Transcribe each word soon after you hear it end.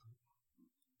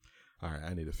Alright,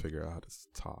 I need to figure out how to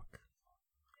talk.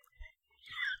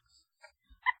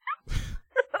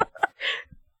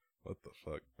 What the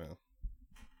fuck, man?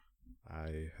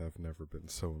 I have never been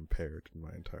so impaired in my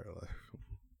entire life.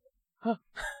 Huh.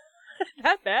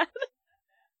 That bad?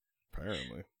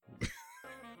 Apparently.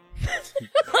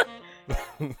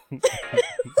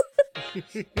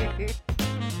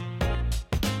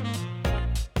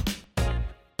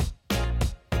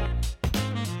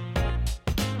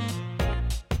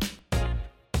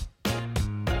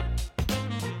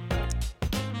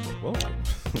 Welcome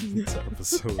to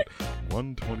episode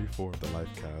 124 of the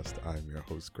Lifecast. I'm your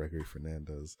host, Gregory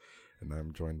Fernandez, and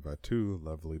I'm joined by two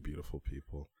lovely, beautiful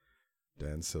people,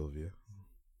 Dan Sylvia.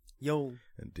 Yo.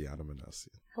 And Deanna Manassi.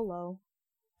 Hello.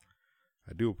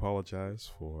 I do apologize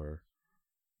for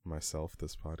myself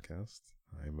this podcast.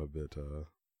 I'm a bit,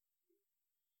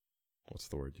 what's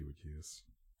the word you would use?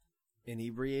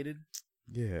 Inebriated?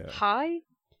 Yeah. Hi?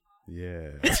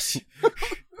 Yeah.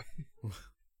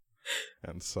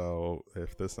 And so,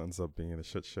 if this ends up being a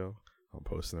shit show, I'm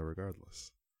posting it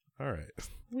regardless. Alright.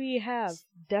 We have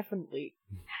definitely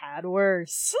had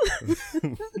worse.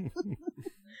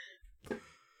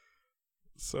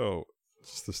 So,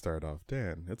 just to start off,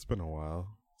 Dan, it's been a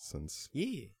while since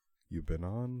you've been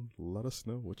on. Let us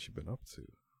know what you've been up to.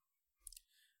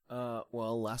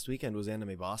 Well, last weekend was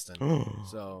Anime Boston.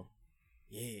 So,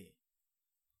 yeah.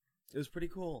 It was pretty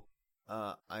cool.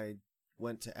 I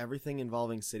went to everything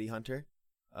involving City Hunter.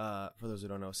 For those who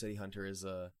don't know, City Hunter is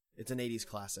it's an 80s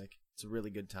classic. It's a really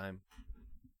good time.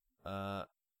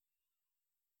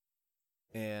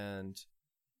 And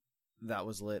that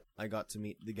was lit. I got to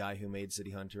meet the guy who made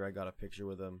City Hunter. I got a picture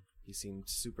with him. He seemed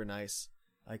super nice.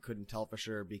 I couldn't tell for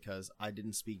sure because I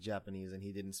didn't speak Japanese and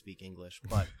he didn't speak English,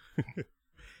 but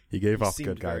he gave off seemed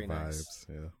good guy very vibes. nice.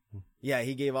 Yeah. Yeah,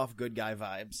 he gave off good guy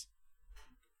vibes.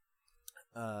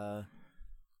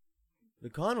 The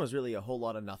con was really a whole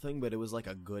lot of nothing, but it was like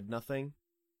a good nothing.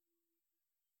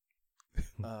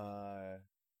 Other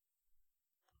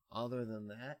than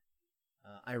that,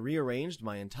 I rearranged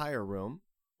my entire room.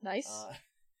 Nice.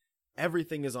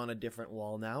 Everything is on a different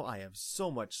wall now. I have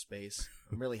so much space.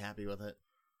 I'm really happy with it.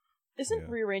 Isn't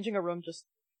rearranging a room just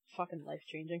fucking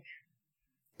life-changing?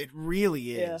 It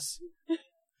really is. Yeah.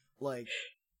 Like,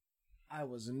 I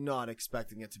was not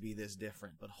expecting it to be this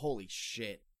different, but holy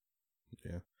shit.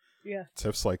 Yeah. Yeah.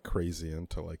 Tiff's like crazy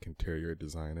into like interior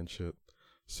design and shit.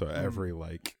 So every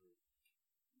like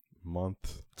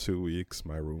month, 2 weeks,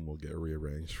 my room will get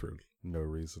rearranged for no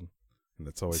reason. And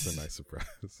it's always a nice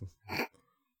surprise.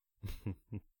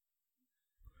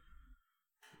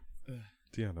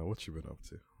 Deanna, what you been up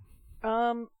to?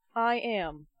 I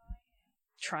am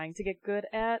trying to get good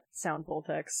at sound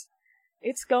vortex.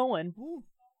 It's going.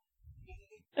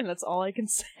 And that's all I can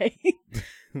say.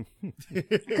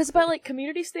 Because by like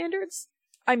community standards,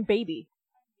 I'm baby.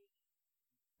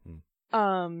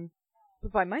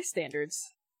 But by my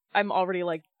standards, I'm already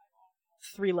like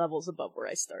 3 levels above where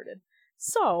I started.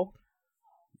 So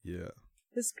yeah,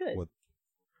 it's good.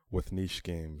 With niche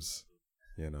games,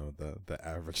 you know, the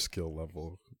average skill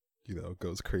level, you know,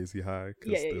 goes crazy high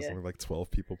because there's only like 12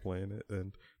 people playing it,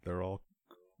 and they're all,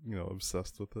 you know,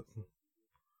 obsessed with it.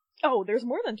 Oh, there's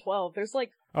more than 12. There's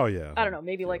like, I don't know,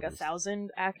 maybe like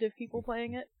 1,000 active people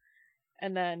playing it.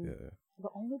 And then the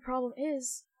only problem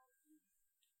is,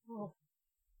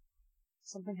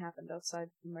 something happened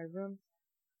outside in my room.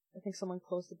 I think someone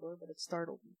closed the door, but it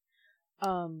startled me.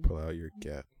 Pull out your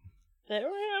gat. There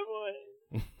I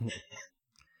am.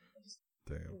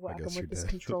 Damn, whack I guess him you're with this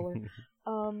dead. controller.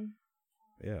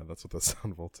 Yeah, that's what the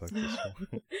sound vortex is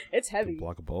for. It's heavy.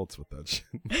 Block bolts with that shit.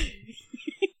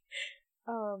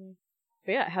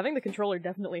 But yeah, having the controller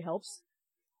definitely helps.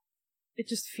 It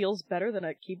just feels better than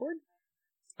a keyboard.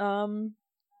 And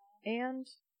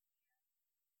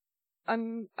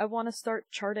I want to start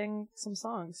charting some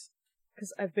songs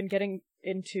because I've been getting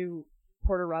into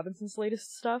Porter Robinson's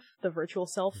latest stuff, the Virtual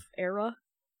Self era,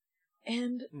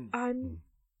 and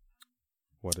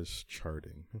What is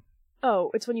charting? Oh,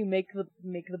 it's when you make the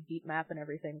beat map and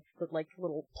everything, the like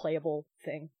little playable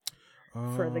thing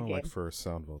for the game. Like for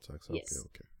Sound Vortex. Okay, yes.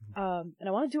 Okay. And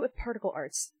I want to do it with Particle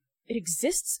Arts. It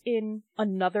exists in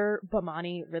another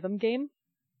Bamani rhythm game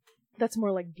that's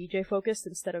more like DJ focused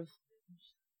instead of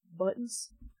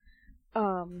buttons.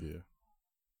 So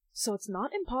it's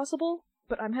not impossible,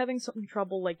 but I'm having some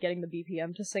trouble like getting the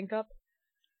BPM to sync up.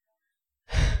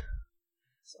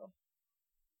 So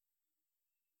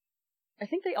I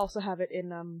think they also have it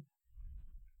in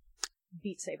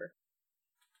Beat Saber.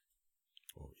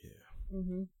 Oh yeah.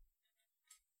 Mm-hmm.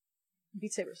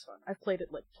 Beat Saber's fun. I've played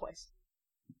it like twice.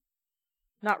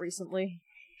 Not recently.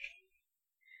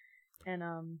 And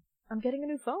I'm getting a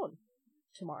new phone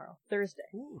tomorrow, Thursday.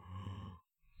 Ooh.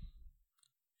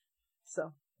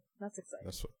 So that's exciting.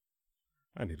 That's what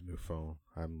I need a new phone.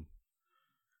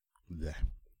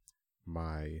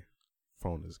 My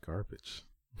phone is garbage.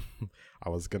 I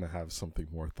was gonna have something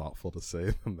more thoughtful to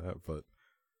say than that, but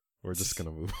we're just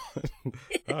gonna move on.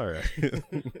 All right.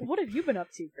 What have you been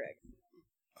up to, Greg?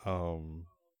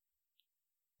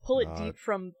 Pull it deep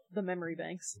from the memory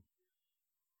banks.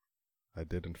 I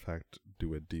did, in fact,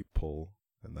 do a deep pull,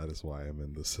 and that is why I'm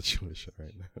in this situation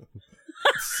right now.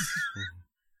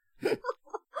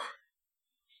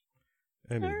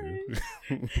 Anywho,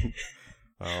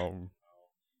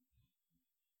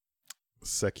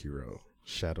 Sekiro: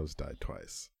 Shadows Die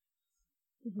Twice.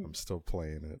 Mm-hmm. I'm still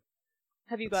playing it.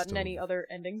 Have you gotten any other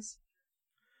endings?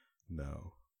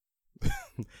 No.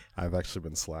 I've actually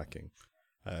been slacking.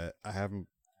 I haven't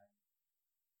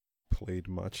played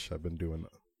much. I've been doing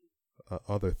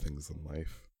other things in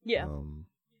life. Yeah.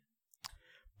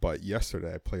 But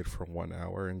yesterday I played for 1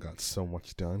 hour and got so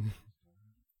much done.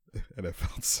 And it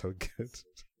felt so good.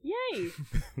 Yay!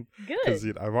 Good. Because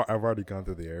I've already gone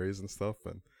through the areas and stuff,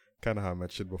 and kind of how I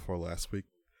mentioned before last week,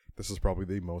 this is probably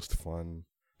the most fun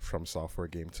From Software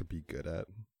game to be good at.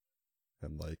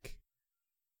 And like,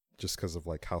 just because of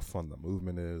like how fun the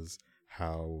movement is,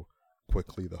 how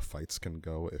quickly the fights can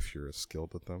go if you're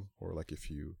skilled at them, or like if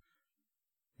you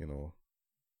know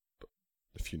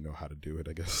how to do it,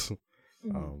 I guess.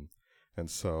 Mm-hmm. And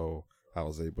so I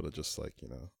was able to just like,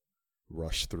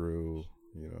 rush through,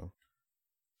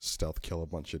 stealth kill a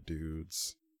bunch of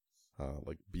dudes,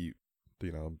 like beat,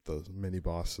 the mini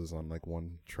bosses on like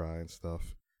one try and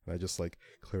stuff. And I just like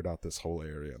cleared out this whole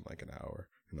area in like an hour.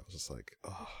 And I was just like,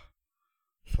 oh,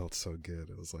 felt so good.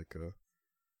 It was like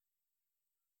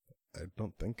I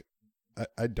don't think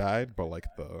I died, but like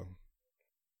what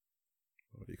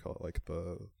do you call it? Like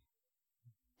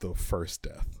the first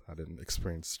death. I didn't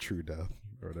experience true death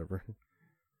or whatever.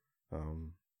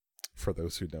 For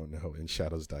those who don't know, in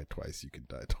Shadows Die Twice, you can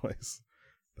die twice.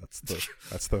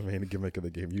 That's the main gimmick of the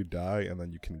game. You die and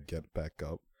then you can get back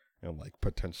up and like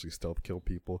potentially stealth kill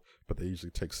people, but they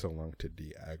usually take so long to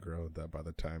de-aggro that by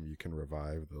the time you can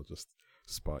revive, they'll just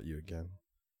spot you again.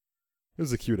 It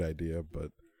was a cute idea,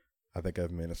 but I think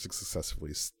I've managed to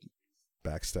successfully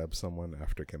backstab someone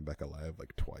after I came back alive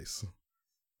like twice.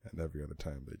 And every other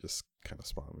time they just kind of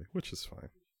spawn me, which is fine.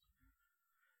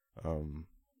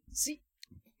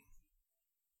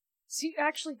 See, you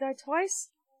actually died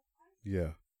twice?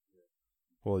 Yeah.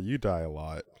 Well, you die a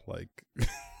lot, like...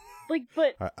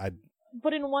 but... I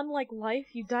But in one, life,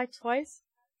 you die twice?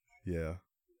 Yeah.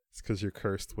 It's because you're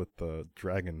cursed with the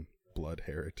dragon blood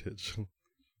heritage.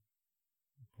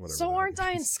 So aren't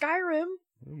I in Skyrim?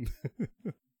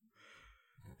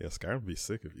 Yeah, Skyrim would be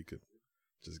sick if you could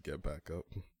just get back up.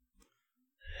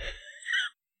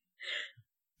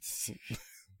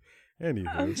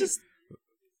 Anywho.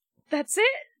 That's it?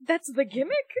 That's the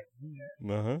gimmick?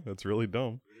 That's really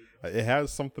dumb. It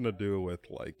has something to do with,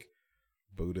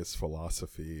 Buddhist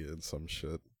philosophy and some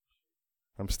shit.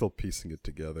 I'm still piecing it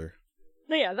together.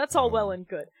 No, yeah, that's all well and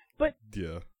good. But...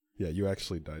 Yeah, you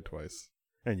actually died twice.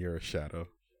 And you're a shadow.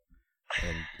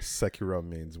 And Sekiro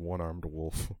means one-armed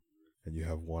wolf. And you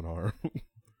have one arm.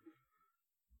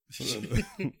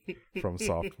 From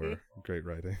Software. Great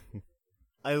writing.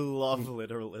 I love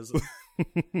literalism.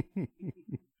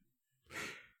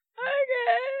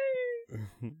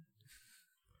 Okay.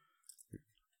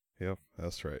 Yep,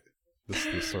 that's right.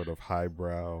 This sort of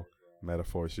highbrow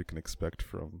metaphors you can expect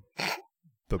from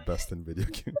the best in video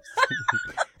games.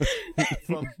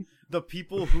 From the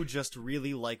people who just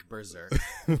really like Berserk.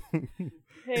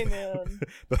 Hey man,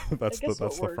 that's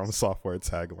the From Software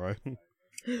tagline.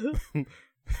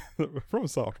 From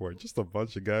Software, just a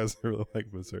bunch of guys who really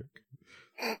like Berserk.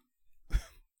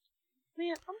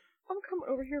 Man, I'm coming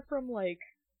over here from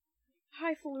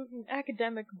highfalutin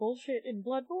academic bullshit in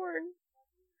Bloodborne.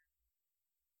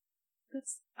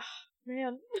 That's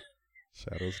man.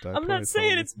 Shadows Die I'm not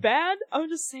saying it's bad. I'm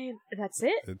just saying that's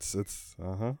it. It's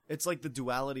It's like the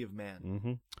duality of man.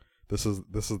 Mm-hmm. This is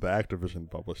the Activision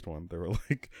published one. They were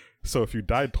like, so if you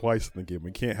died twice in the game,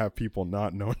 we can't have people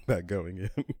not knowing that going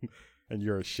in, and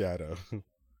you're a shadow.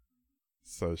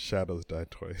 So Shadows Die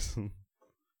Twice.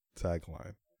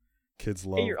 Tagline: Kids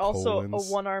love. Hey, you're also colons.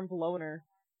 a one-armed loner.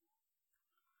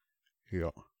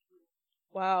 Yeah.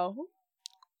 Wow.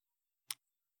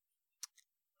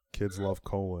 Kids love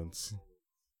colons.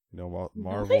 You know what?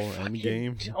 Marvel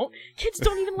Endgame. Endgame. Kids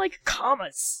don't even like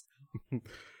commas. Do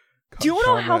you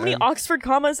know how many Oxford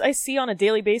commas I see on a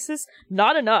daily basis?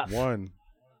 Not enough. One.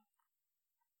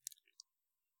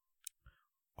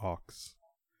 Ox.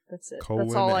 That's it. Colon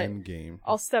That's all end game.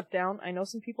 I'll step down. I know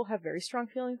some people have very strong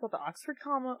feelings about the Oxford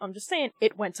comma. I'm just saying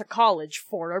it went to college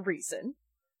for a reason.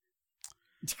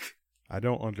 I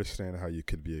don't understand how you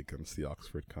could be against the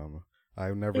Oxford comma.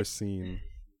 I've never seen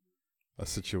a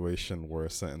situation where a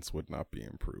sentence would not be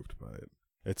improved by it.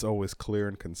 It's always clear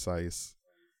and concise.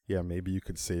 Yeah, maybe you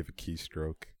could save a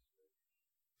keystroke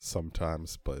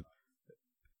sometimes, but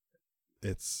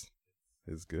it's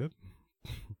good.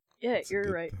 Yeah, It's a you're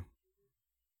good right. thing.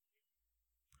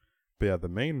 But yeah, the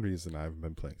main reason I've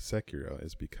been playing Sekiro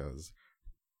is because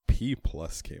P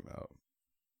Plus came out.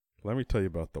 Let me tell you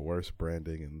about the worst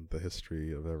branding in the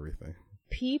history of everything.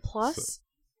 P plus?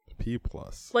 So, P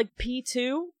Plus. Like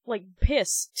P2? Like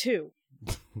Piss 2.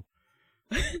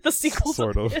 The sequel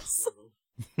Sort to of. Piss.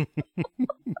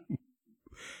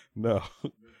 No.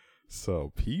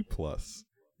 So P Plus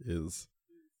is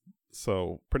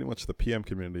pretty much the PM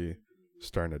community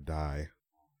starting to die,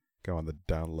 go on the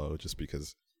down low just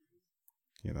because,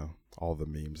 you know, all the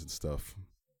memes and stuff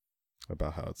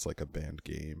about how it's like a banned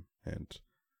game and,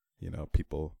 you know,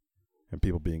 people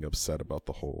being upset about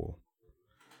the whole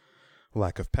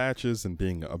lack of patches and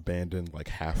being abandoned like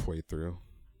halfway through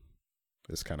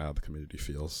is kind of how the community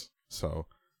feels. So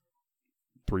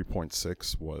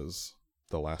 3.6 was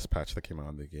the last patch that came out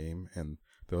in the game, and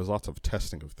there was lots of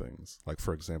testing of things. Like,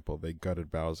 for example, they gutted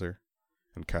Bowser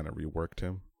and kind of reworked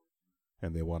him,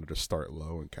 and they wanted to start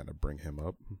low and kind of bring him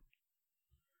up.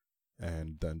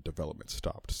 And then development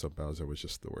stopped, so Bowser was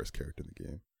just the worst character in the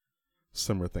game.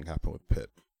 Similar thing happened with Pit.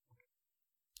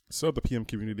 So the PM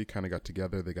community kind of got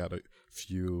together. They got a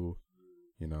few,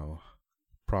 you know,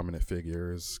 prominent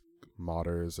figures,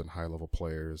 modders, and high-level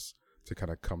players to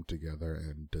kind of come together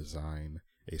and design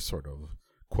a sort of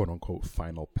quote-unquote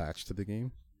final patch to the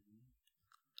game,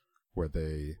 where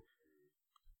they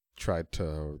tried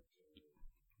to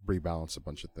rebalance a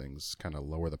bunch of things, kind of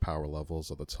lower the power levels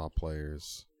of the top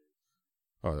players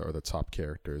or the top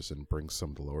characters and bring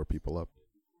some of the lower people up.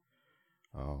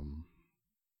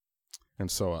 And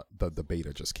so the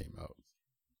beta just came out.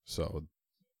 So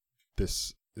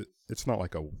it's not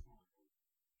like a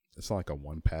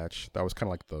one patch. That was kind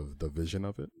of like the vision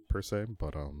of it per se,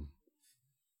 but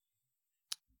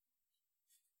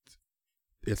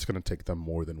it's going to take them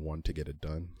more than one to get it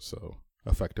done. So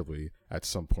effectively, at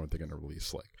some point, they're going to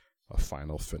release like a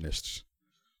final finished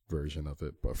version of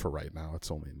it. But for right now, it's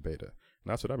only in beta.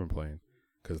 And that's what I've been playing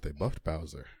because they buffed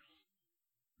Bowser.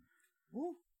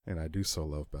 Woo. And I do so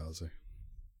love Bowser.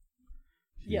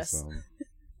 Yes.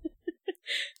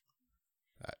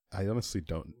 I honestly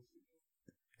don't.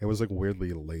 It was like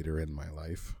weirdly later in my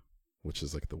life, which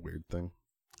is like the weird thing.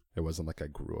 It wasn't like I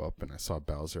grew up and I saw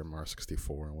Bowser in Mario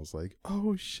 64 and was like,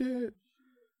 oh shit,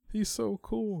 he's so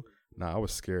cool. Nah, I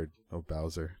was scared of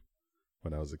Bowser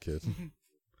when I was a kid.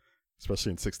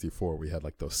 Especially in 64, we had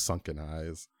like those sunken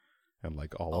eyes and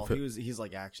like all of it. He's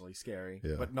like actually scary,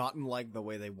 Yeah. but not in like the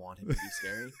way they want him to be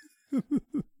scary.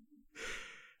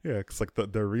 Yeah, it's like the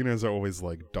arenas are always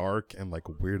like dark and like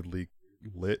weirdly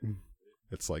lit.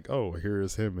 It's like, oh, here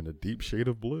is him in a deep shade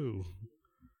of blue.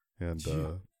 And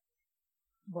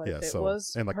But yeah, it so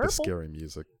was and like purple. the scary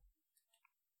music.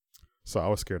 So I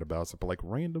was scared of Bowser, but like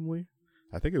randomly,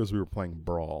 I think it was we were playing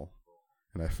Brawl,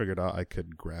 and I figured out I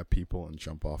could grab people and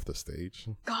jump off the stage.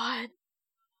 God.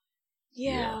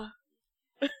 Yeah.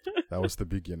 That was the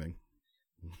beginning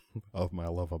of my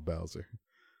love of Bowser.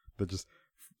 That just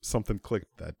something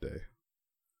clicked that day.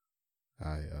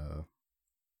 I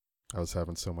was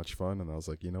having so much fun, and I was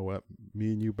like, you know what?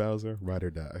 Me and you, Bowser, ride or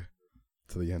die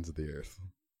to the ends of the earth.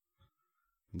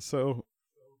 And so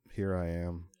here I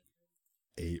am,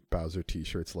 8 Bowser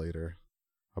t-shirts later,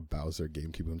 a Bowser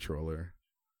GameCube controller,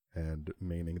 and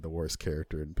maining the worst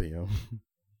character in PM.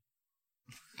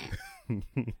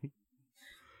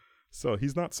 So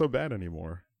he's not so bad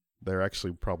anymore. They're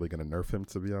actually probably going to nerf him,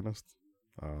 to be honest.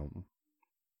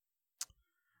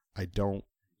 I don't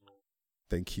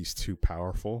think he's too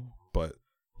powerful, but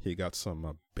he got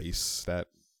some base stat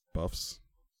buffs,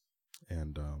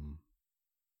 and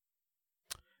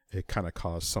it kind of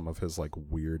caused some of his like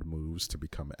weird moves to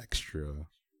become extra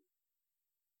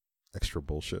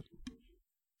bullshit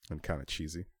and kind of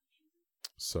cheesy.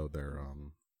 So they're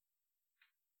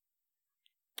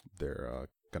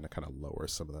gonna kind of lower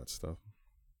some of that stuff.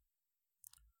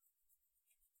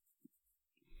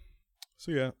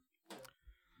 So yeah,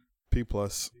 P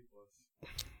plus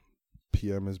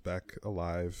PM is back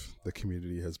alive. The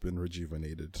community has been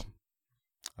rejuvenated.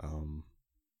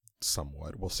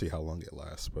 Somewhat. We'll see how long it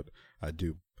lasts, but I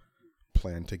do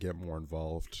plan to get more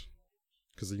involved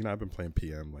because, you know, I've been playing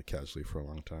PM like casually for a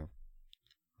long time.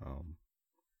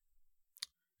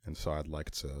 And so I'd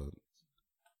like to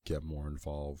get more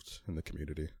involved in the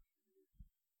community.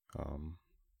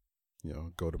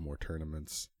 Go to more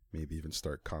tournaments, maybe even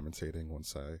start commentating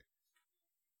once I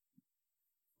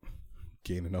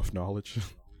gain enough knowledge.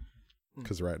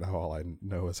 Because right now all I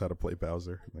know is how to play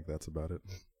Bowser. Like, that's about it.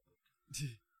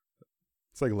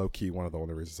 It's like low-key one of the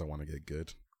only reasons I want to get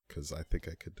good, because I think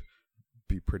I could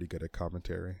be pretty good at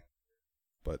commentary,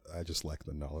 but I just lack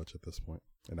the knowledge at this point,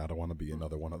 and I don't want to be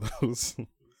another one of those.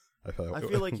 I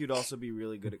feel like you'd also be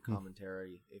really good at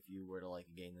commentary if you were to like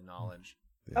gain the knowledge.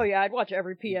 Yeah. Oh yeah, I'd watch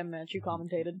every PM match you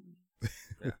commentated.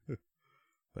 Yeah.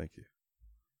 Thank you.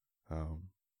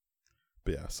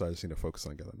 But yeah, so I just need to focus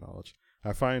on getting knowledge.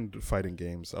 I find fighting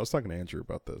games, I was talking to Andrew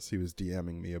about this. He was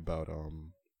DMing me about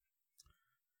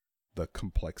the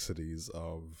complexities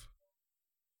of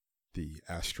the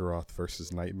Astaroth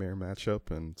versus Nightmare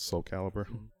matchup in Soul Calibur.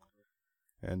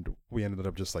 And we ended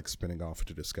up just like spinning off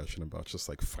into discussion about just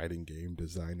like fighting game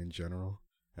design in general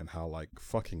and how like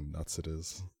fucking nuts it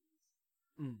is.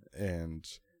 And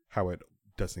how it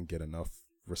doesn't get enough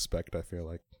respect, I feel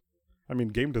like. I mean,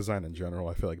 game design in general,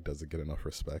 I feel like doesn't get enough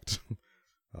respect.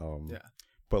 Yeah.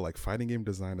 But like fighting game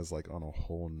design is like on a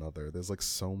whole nother. There's like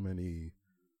so many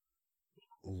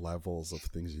levels of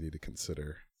things you need to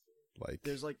consider. Like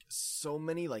there's like so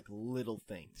many like little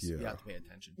things you have to pay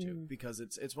attention to, because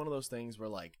it's one of those things where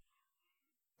like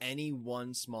any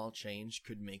one small change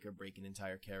could make or break an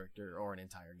entire character or an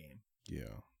entire game.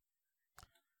 Yeah.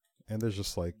 And there's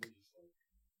just like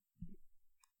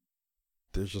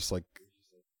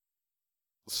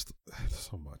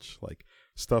so much like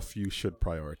stuff you should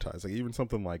prioritize. Like even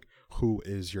something like who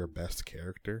is your best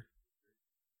character?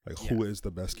 Like who is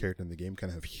the best character in the game can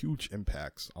have huge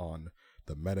impacts on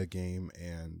the meta game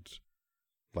and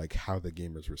like how the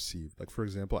game is received. Like for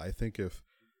example, I think if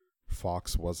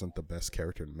Fox wasn't the best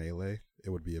character in Melee, it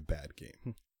would be a bad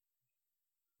game.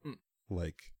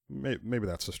 Like maybe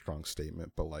that's a strong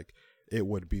statement, but like it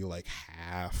would be like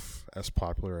half as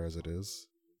popular as it is.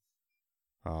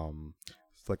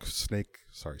 It's like Snake.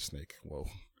 Well,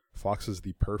 Fox is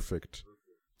the perfect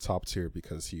top tier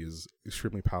because he is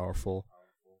extremely powerful,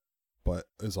 but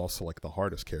is also like the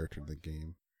hardest character in the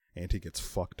game, and he gets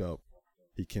fucked up.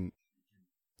 He can,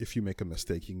 if you make a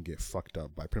mistake, he can get fucked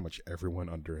up by pretty much everyone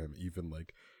under him, even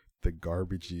like the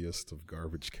garbagiest of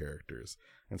garbage characters.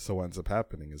 And so what ends up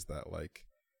happening is that like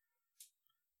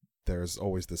there's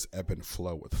always this ebb and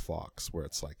flow with Fox, where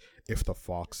it's like if the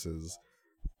Fox is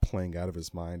playing out of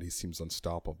his mind, he seems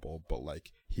unstoppable, but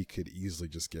like he could easily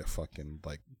just get fucking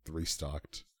like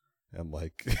 3-stocked and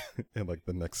like in like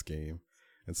the next game.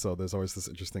 And so there's always this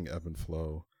interesting ebb and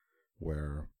flow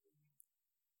where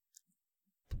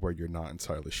you're not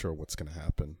entirely sure what's going to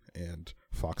happen. And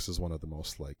Fox is one of the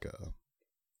most like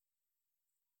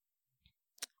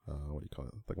what do you call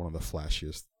it, like one of the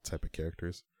flashiest type of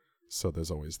characters. So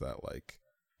there's always that like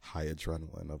high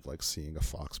adrenaline of like seeing a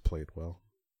Fox played well.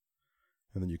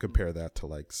 And then you compare that to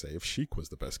like, say, if Sheik was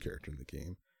the best character in the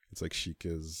game. It's like Sheik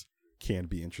can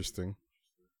be interesting.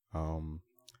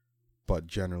 But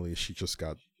generally she just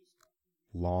got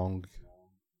long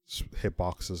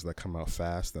hitboxes that come out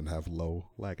fast and have low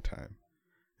lag time.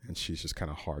 And she's just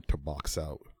kind of hard to box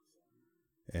out.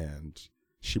 And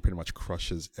she pretty much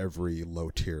crushes every low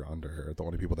tier under her. The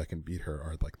only people that can beat her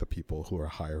are like the people who are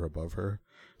higher above her.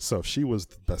 So if she was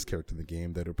the best character in the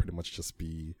game, that would pretty much just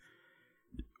be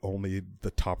only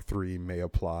the top 3 may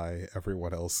apply.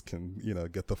 Everyone else can,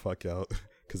 get the fuck out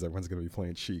because everyone's going to be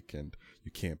playing Sheik, and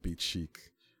you can't beat Sheik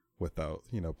without,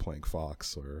 playing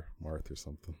Fox or Marth or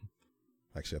something.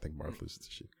 Actually, I think Marth loses to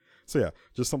Sheik. So yeah,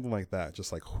 just something like that.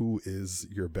 Just like who is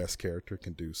your best character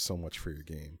can do so much for your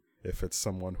game. If it's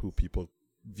someone who people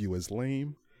view as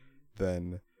lame,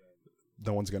 then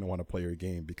no one's going to want to play your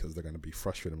game because they're going to be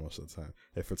frustrated most of the time.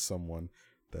 If it's someone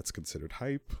that's considered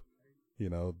hype,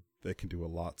 they can do a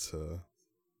lot to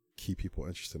keep people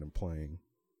interested in playing,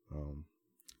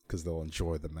 because they'll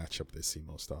enjoy the matchup they see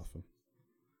most often.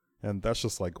 And that's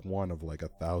just like one of like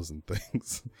 1,000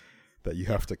 things that you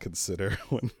have to consider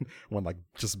when like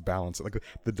just balance, like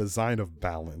the design of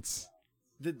balance.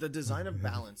 The design of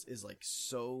balance is like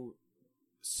so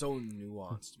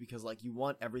nuanced, because like you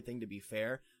want everything to be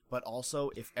fair, but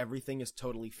also if everything is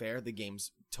totally fair, the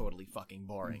game's totally fucking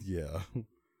boring. Yeah.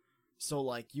 So,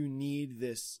 like, you need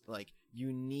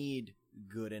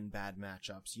good and bad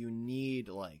matchups. You need,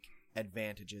 like,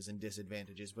 advantages and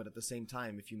disadvantages. But at the same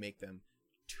time, if you make them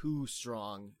too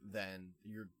strong, then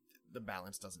the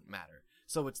balance doesn't matter.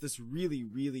 So it's this really,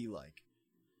 really, like,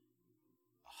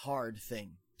 hard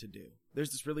thing to do.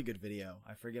 There's this really good video,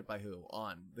 I forget by who,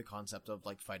 on the concept of,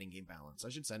 like, fighting game balance. I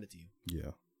should send it to you.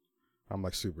 Yeah. I'm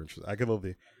like super interested. I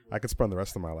could spend the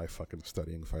rest of my life fucking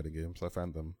studying fighting games. I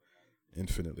find them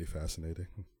infinitely fascinating.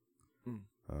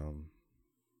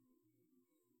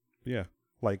 Yeah,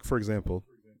 like for example,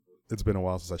 it's been a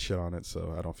while since I shit on it,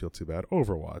 so I don't feel too bad.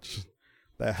 Overwatch,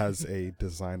 that has a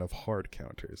design of hard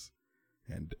counters,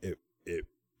 and it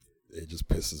just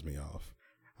pisses me off.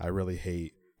 I really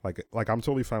hate like I'm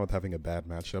totally fine with having a bad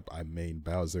matchup. I main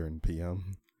Bowser and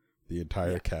PM. The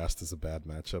entire cast is a bad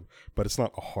matchup, but it's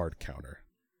not a hard counter.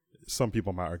 Some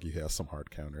people might argue he has some hard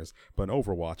counters, but in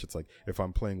Overwatch, it's like if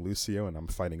I'm playing Lucio and I'm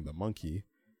fighting the monkey,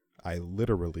 I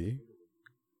literally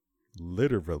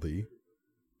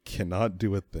cannot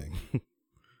do a thing.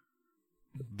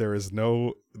 There's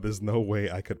no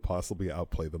way I could possibly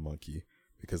outplay the monkey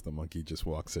because the monkey just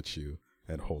walks at you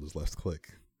and holds left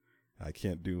click. I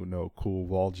can't do no cool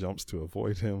wall jumps to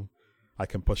avoid him. I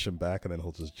can push him back and then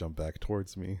he'll just jump back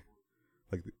towards me.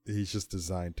 Like, he's just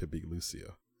designed to beat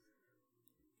Lucio.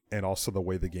 And also the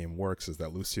way the game works is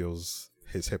that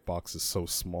his hitbox is so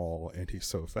small and he's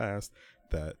so fast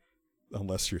that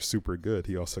unless you're super good,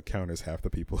 he also counters half the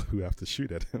people who have to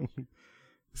shoot at him.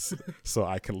 So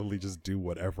I can literally just do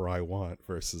whatever I want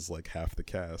versus like half the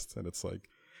cast. And it's like,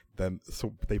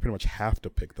 so they pretty much have to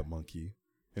pick the monkey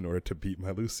in order to beat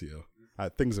my Lucio.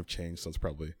 Things have changed, so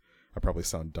I probably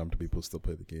sound dumb to people who still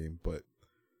play the game, but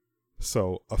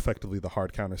so effectively the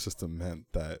hard counter system meant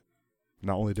that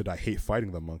not only did I hate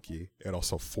fighting the monkey, it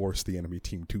also forced the enemy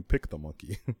team to pick the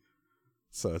monkey.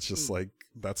 So it's just like,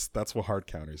 that's what hard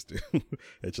counters do.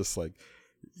 It's just like,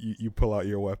 you pull out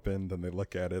your weapon, then they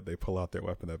look at it, they pull out their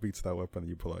weapon that beats that weapon, and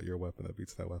you pull out your weapon that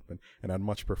beats that weapon. And I'd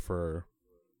much prefer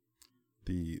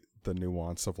the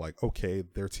nuance of like, okay,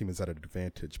 their team is at an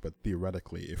advantage, but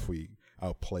theoretically, if we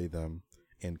outplay them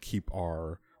and keep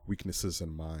our weaknesses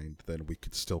in mind, then we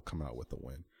could still come out with a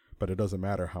win. But it doesn't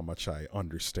matter how much I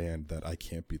understand that I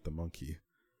can't beat the monkey.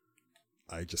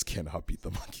 I just cannot beat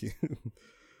the monkey.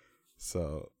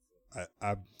 So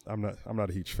I'm not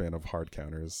a huge fan of hard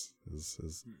counters.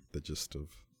 Is the gist of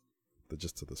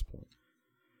this point.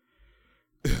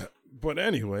 But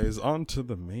anyways, on to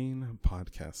the main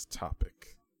podcast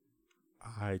topic.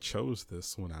 I chose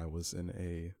this when I was in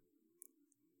a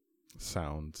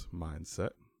sound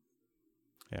mindset,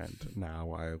 and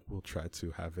now I will try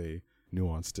to have a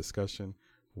nuanced discussion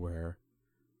where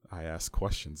I ask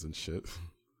questions and shit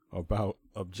about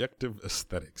objective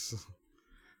aesthetics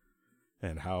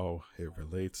and how it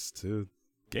relates to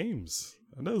games.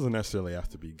 It doesn't necessarily have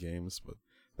to be games, but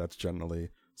that's generally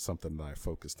something that I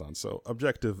focused on. So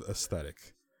objective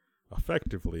aesthetic,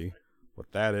 effectively,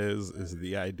 what that is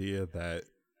the idea that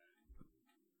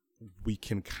we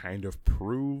can kind of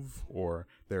prove, or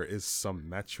there is some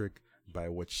metric by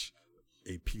which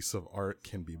a piece of art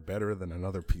can be better than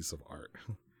another piece of art.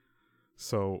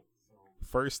 So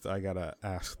first I gotta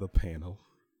ask the panel,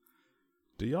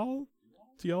 do y'all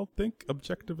think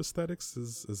objective aesthetics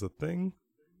is a thing?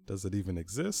 Does it even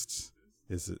exist?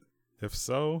 Is it? If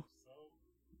so,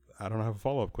 I don't have a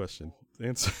follow-up question.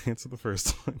 Answer the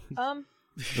first one.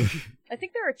 I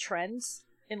think there are trends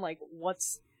in like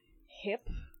what's hip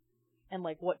and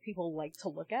like what people like to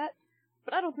look at,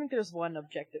 but I don't think there's one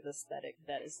objective aesthetic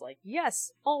that is like,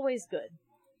 yes, always good.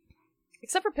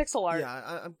 Except for pixel art.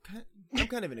 Yeah, I'm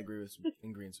kind of in agreement with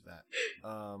that.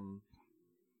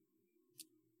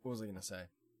 What was I gonna say?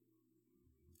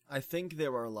 I think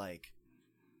there are like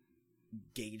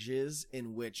gauges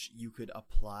in which you could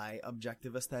apply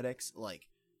objective aesthetics. Like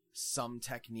some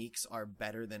techniques are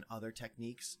better than other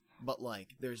techniques, but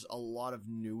like there's a lot of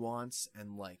nuance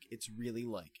and like it's really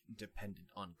like dependent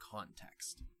on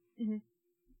context. Mm-hmm.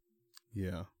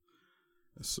 Yeah.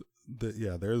 So,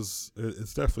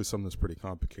 it's definitely something that's pretty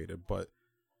complicated, but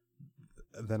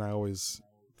then I always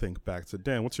think back to,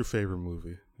 Dan, what's your favorite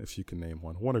movie? If you can name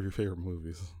one of your favorite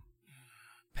movies.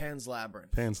 Pan's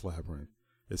Labyrinth. Pan's Labyrinth.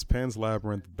 Is Pan's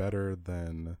Labyrinth better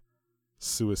than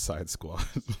Suicide Squad?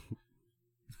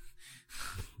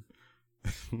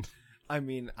 I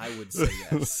mean, I would say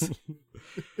yes.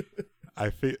 I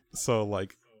feel so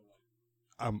like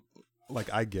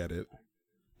I get it.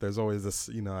 There's always this,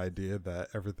 idea that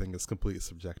everything is completely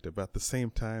subjective. But at the same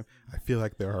time, I feel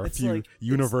like there are a few like,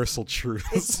 universal truths.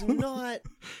 It's not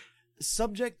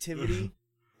subjectivity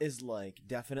is like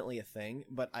definitely a thing,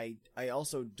 but I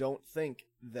also don't think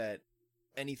that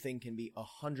anything can be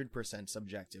 100%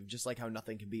 subjective, just like how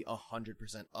nothing can be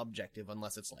 100% objective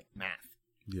unless it's like math.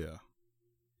 Yeah.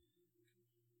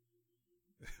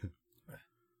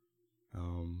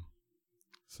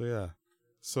 So yeah.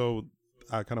 So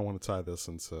I kind of want to tie this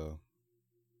into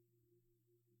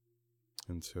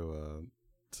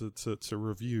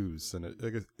reviews, and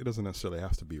it doesn't necessarily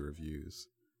have to be reviews.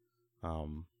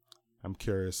 I'm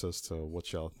curious as to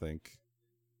what y'all think,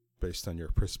 based on your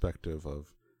perspective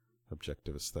of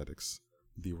objective aesthetics,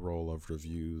 the role of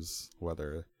reviews,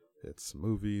 whether it's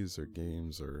movies or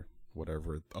games or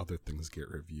whatever other things get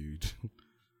reviewed.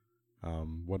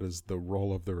 What is the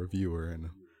role of the reviewer,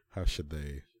 and how should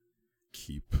they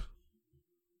keep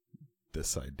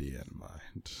this idea in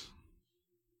mind?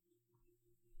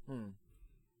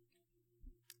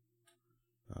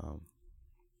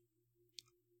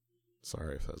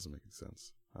 Sorry if that doesn't make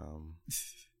sense.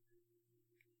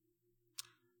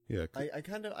 Yeah, I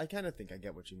kind of think I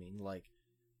get what you mean. Like,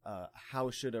 how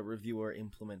should a reviewer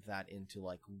implement that into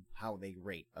like how they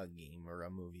rate a game or a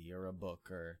movie or a book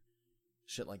or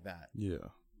shit like that? Yeah.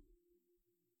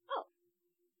 Oh,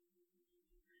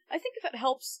 I think if it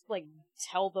helps like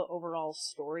tell the overall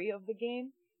story of the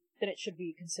game, then it should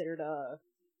be considered a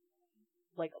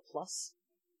plus.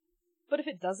 But if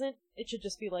it doesn't, it should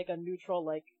just be like a neutral,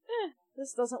 like,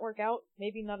 this doesn't work out.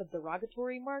 Maybe not a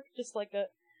derogatory mark, just like a,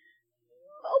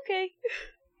 okay.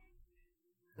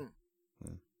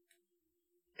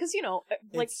 Because,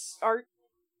 like, art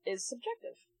is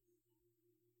subjective.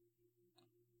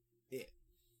 Yeah.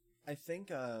 I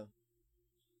think,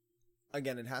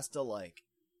 again, it has to, like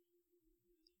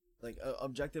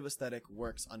objective aesthetic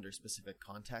works under specific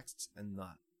contexts and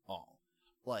not all.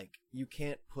 Like, you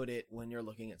can't put it when you're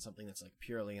looking at something that's, like,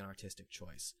 purely an artistic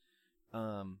choice.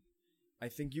 I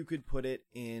think you could put it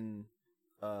in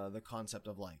the concept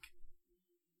of, like,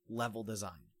 level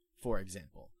design, for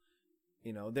example.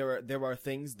 There are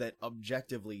things that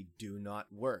objectively do not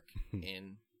work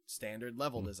in standard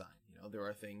level design. There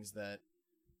are things that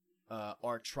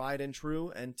are tried and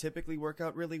true and typically work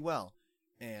out really well.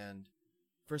 And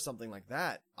for something like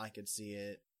that, I could see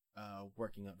it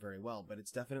working out very well. But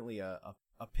it's definitely a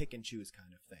pick and choose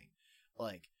kind of thing.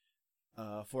 Like,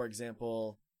 for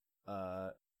example,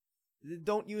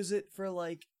 don't use it for,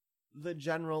 like, the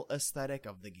general aesthetic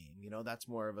of the game. That's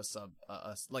more of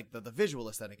like the visual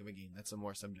aesthetic of a game. That's a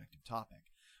more subjective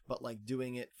topic. But, like,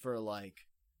 doing it for, like,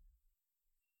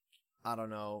 I don't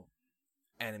know,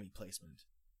 enemy placement.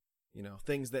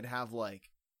 Things that have,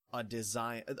 like, a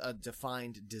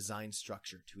defined design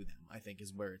structure to them, I think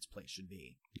is where its place should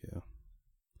be. Yeah.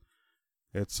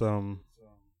 It's,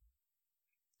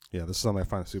 yeah, this is something I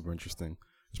find super interesting,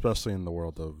 especially in the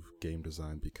world of game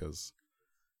design, because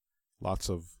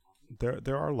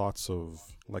there are lots of,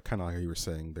 like, kind of like you were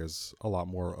saying, there's a lot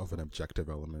more of an objective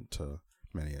element to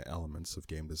many elements of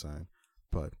game design,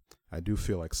 but I do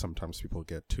feel like sometimes people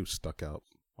get too stuck out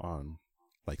on,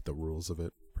 like, the rules of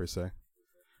it, per se.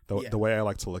 The way I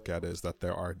like to look at it is that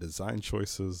there are design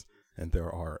choices and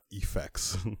there are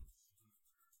effects.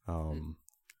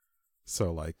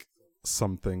 So, like,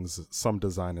 some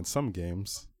design in some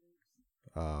games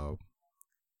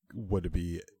would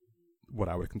be what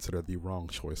I would consider the wrong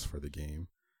choice for the game,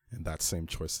 and that same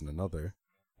choice in another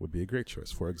would be a great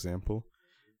choice. For example,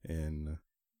 in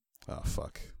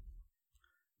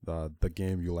the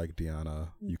game you like, Deanna,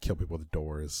 you kill people with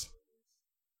doors.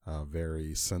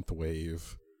 Very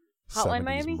synthwave, Hotline 70s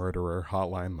Miami? murderer,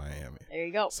 Hotline Miami. There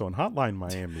you go. So in Hotline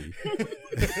Miami,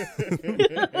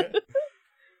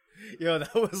 Yo,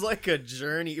 that was like a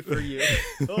journey for you.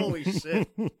 Holy shit.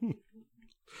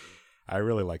 I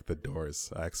really like the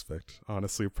doors aspect.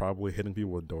 Honestly, probably hitting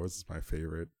people with doors is my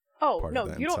favorite. Oh, no,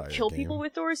 you don't kill people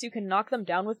with doors, you can knock them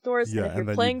down with doors, Yeah, and if and you're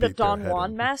then playing you the beat their Don head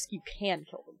Juan in. mask, you can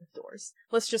kill them with doors.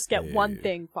 Let's just get one Hey.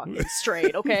 thing fucking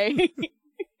straight, okay?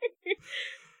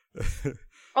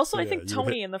 Also, I Yeah, think you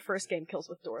Tony hit- in the first game kills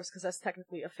with doors, because that's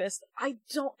technically a fist. I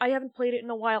haven't played it in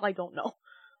a while, I don't know.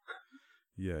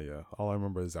 Yeah. All I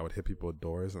remember is I would hit people with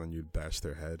doors, and then you'd bash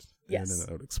their head in, Yes. and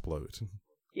it would explode.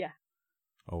 Yeah.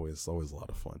 Always a lot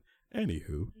of fun.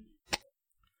 Anywho,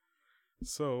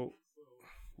 so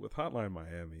with Hotline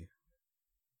Miami,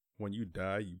 when you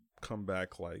die, you come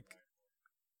back, like,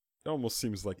 it almost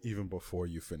seems like even before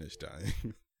you finish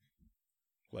dying.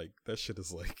 Like, that shit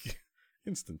is, like,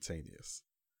 instantaneous.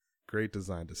 Great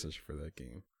design decision for that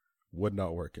game. Would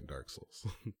not work in Dark Souls.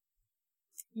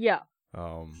 Yeah.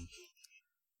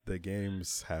 The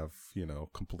games have,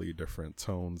 completely different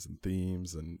tones and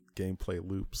themes and gameplay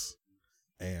loops.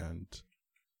 And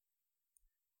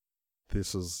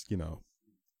this is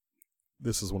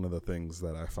one of the things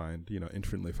that I find,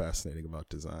 infinitely fascinating about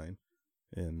design,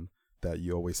 in that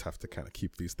you always have to kind of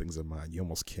keep these things in mind. You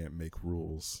almost can't make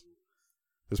rules.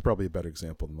 There's probably a better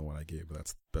example than the one I gave, but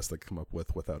that's the best I can come up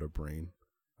with without a brain.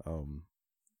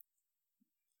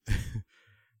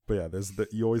 But yeah,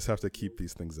 you always have to keep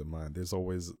these things in mind. There's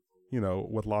always,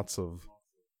 with lots of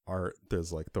art,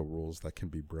 there's, like, the rules that can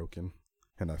be broken.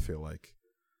 And I feel like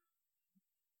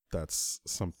that's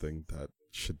something that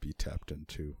should be tapped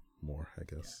into more, I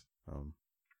guess.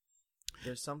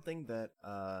 There's something that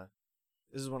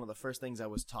this is one of the first things I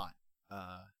was taught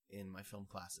in my film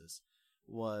classes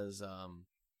was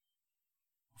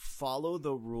follow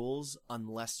the rules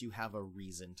unless you have a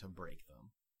reason to break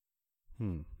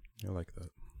them. I like that.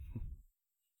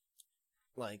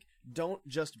 Like, don't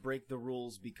just break the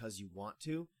rules because you want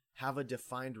to. Have a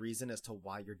defined reason as to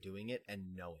why you're doing it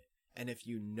and know it. And if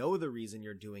you know the reason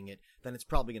you're doing it, then it's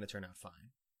probably going to turn out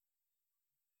fine.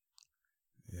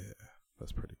 Yeah,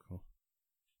 that's pretty cool.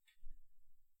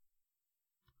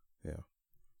 Yeah.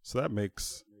 So that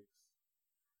makes,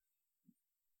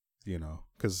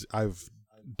 because I've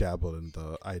dabbled in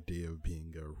the idea of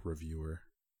being a reviewer.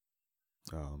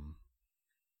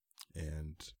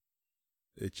 And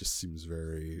it just seems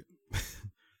very,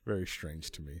 very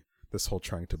strange to me. This whole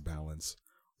trying to balance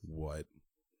what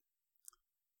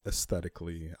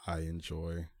aesthetically I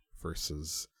enjoy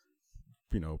versus,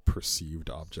 perceived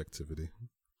objectivity.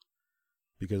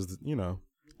 Because,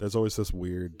 there's always this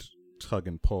weird tug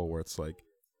and pull where it's like,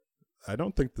 I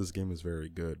don't think this game is very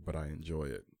good, but I enjoy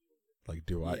it. Like,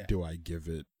 do I give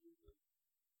it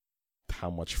how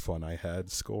much fun I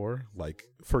had score? Like,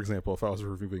 for example, if I was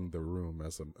reviewing The Room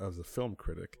as a film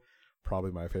critic,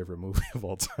 probably my favorite movie of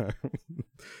all time.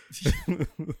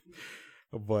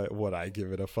 But would I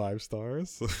give it a 5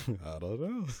 stars? I don't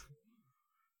know.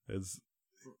 It's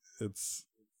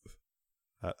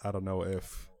I don't know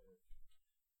if.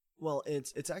 Well,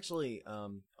 it's actually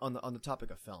on the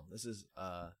topic of film. This is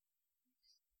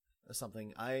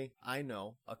something I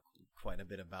know quite a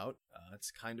bit about.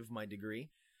 It's kind of my degree.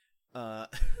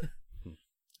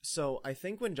 So I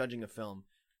think when judging a film,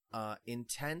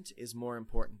 intent is more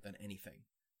important than anything,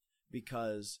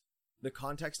 because the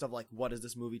context of like what is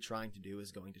this movie trying to do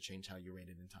is going to change how you rate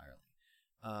it entirely.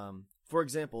 For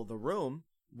example, The Room,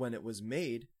 when it was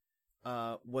made,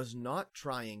 was not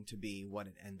trying to be what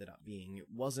it ended up being. It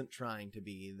wasn't trying to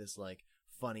be this like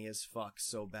funny as fuck,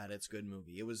 so bad it's good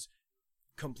movie. It was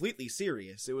completely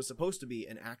serious. It was supposed to be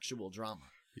an actual drama.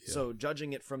 Yeah. So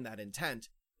judging it from that intent,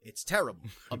 it's terrible,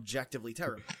 objectively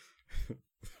terrible.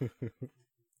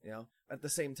 At the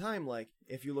same time, like,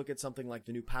 if you look at something like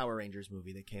the new Power Rangers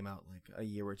movie that came out like a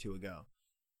year or two ago,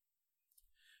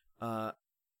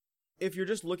 if you're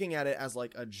just looking at it as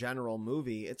like a general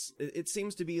movie, it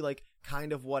seems to be like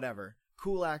kind of whatever.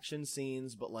 Cool action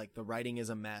scenes, but like the writing is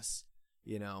a mess,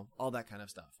 all that kind of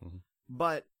stuff. Mm-hmm.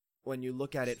 But when you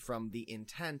look at it from the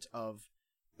intent of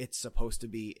it's supposed to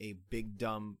be a big,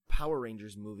 dumb Power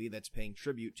Rangers movie that's paying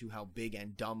tribute to how big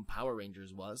and dumb Power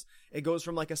Rangers was, it goes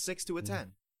from like a 6 to a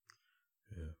 10.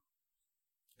 Yeah.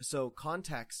 So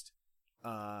context,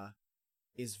 I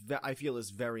feel is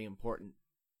very important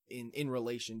in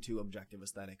relation to objective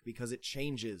aesthetic, because it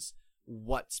changes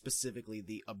what specifically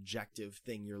the objective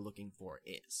thing you're looking for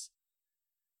is.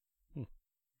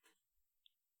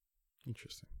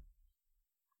 Interesting.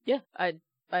 Yeah, I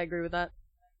agree with that.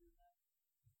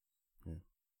 Yeah.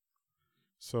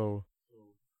 So,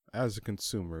 as a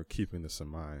consumer, keeping this in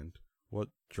mind, what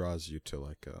draws you to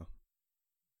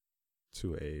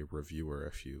a reviewer,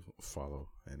 if you follow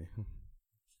any?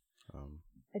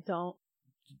 I don't.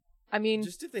 I mean,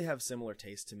 just if they have similar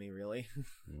taste to me, really.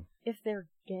 Yeah. If they're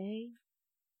gay,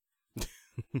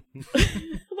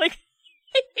 like,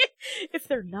 if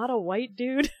they're not a white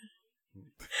dude,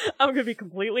 I'm gonna be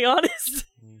completely honest.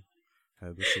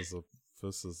 Hey, this is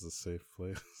a safe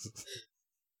place.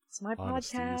 It's my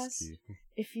Honesty podcast. is key.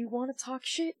 If you want to talk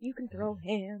shit, you can throw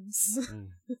hands.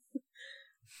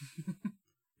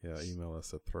 Yeah, email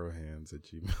us at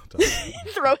throwhands@gmail.com.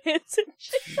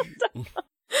 Throwhands@gmail.com.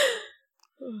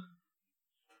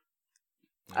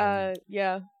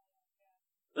 Yeah.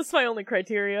 That's my only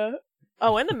criteria.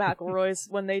 Oh, and the McElroys,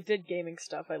 when they did gaming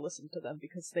stuff, I listened to them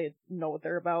because they know what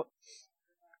they're about.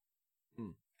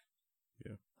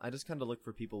 Yeah. I just kind of look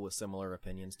for people with similar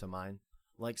opinions to mine.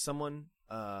 Like someone,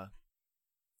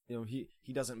 he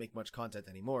doesn't make much content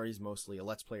anymore. He's mostly a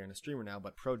Let's Player and a streamer now,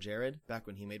 but Pro Jared, back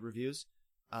when he made reviews,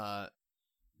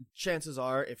 chances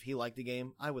are, if he liked a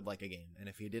game, I would like a game. And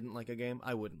if he didn't like a game,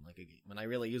 I wouldn't like a game. And I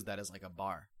really use that as like a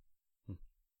bar.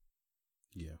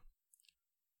 Yeah.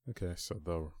 Okay,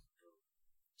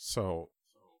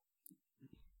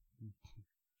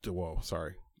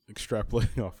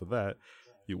 extrapolating off of that,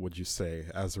 would you say,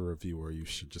 as a reviewer, you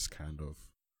should just kind of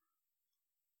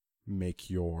make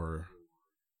your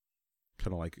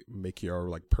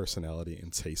personality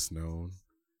and taste known,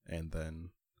 and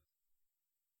then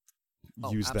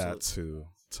use absolutely. that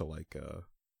to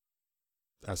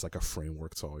as like a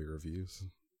framework to all your reviews?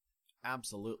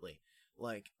 Absolutely.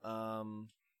 Like,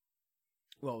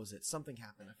 what was it? Something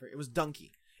happened. It was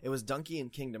Donkey. It was Donkey in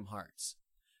Kingdom Hearts.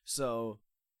 So,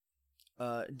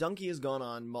 Donkey has gone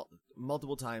on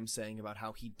multiple times saying about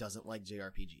how he doesn't like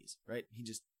JRPGs, right? He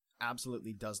just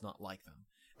absolutely does not like them.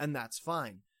 And that's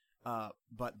fine.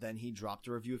 But then he dropped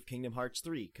a review of Kingdom Hearts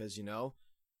 3, because, you know,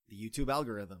 the YouTube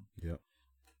algorithm. Yep.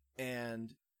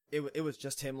 And it was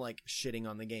just him, like, shitting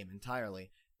on the game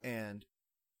entirely. And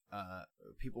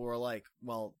people were like,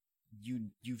 well,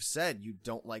 you've said you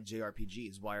don't like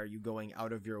JRPGs. Why are you going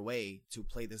out of your way to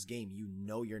play this game you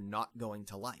know you're not going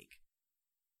to like?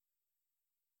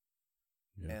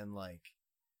 Yeah. And, like,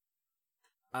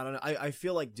 I don't know. I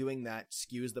feel like doing that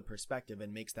skews the perspective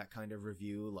and makes that kind of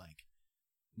review, like,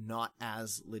 not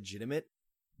as legitimate,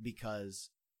 because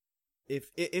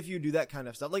if you do that kind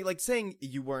of stuff, like saying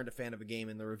you weren't a fan of a game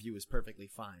and the review is perfectly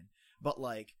fine, but,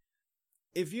 like,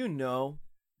 if you know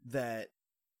that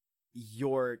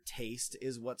your taste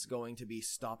is what's going to be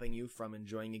stopping you from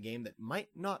enjoying a game that might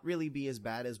not really be as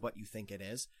bad as what you think it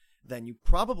is, then you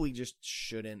probably just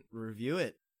shouldn't review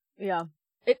it. Yeah.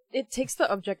 It takes the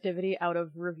objectivity out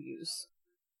of reviews.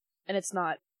 And it's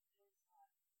not...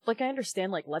 Like, I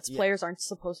understand, like, Let's Players aren't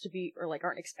supposed to be, or, like,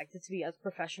 aren't expected to be as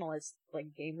professional as,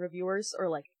 like, game reviewers or,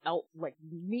 like,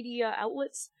 media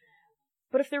outlets.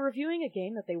 But if they're reviewing a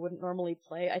game that they wouldn't normally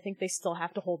play, I think they still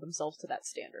have to hold themselves to that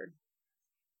standard.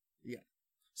 Yeah.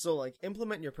 So, like,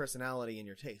 implement your personality and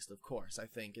your taste, of course. I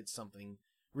think it's something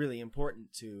really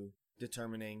important to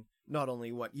determining not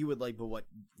only what you would like, but what,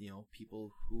 you know,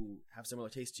 people who have similar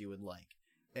taste to you would like.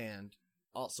 And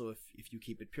also, if you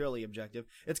keep it purely objective,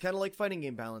 it's kind of like fighting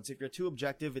game balance. If you're too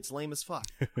objective, it's lame as fuck.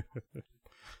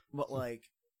 But, like...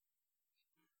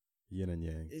 Yin and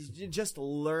yang. Just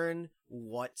learn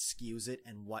what skews it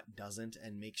and what doesn't,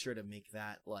 and make sure to make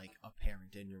that, like,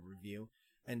 apparent in your review.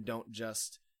 And don't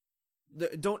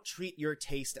treat your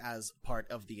taste as part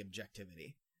of the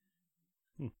objectivity.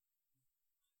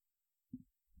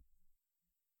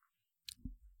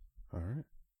 All right.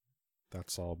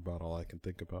 That's about all I can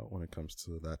think about when it comes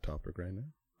to that topic right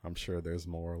now. I'm sure there's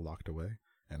more locked away.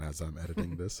 And as I'm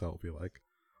editing this, I'll be like,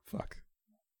 fuck.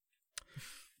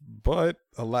 But,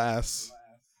 alas,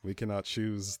 we cannot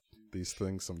choose these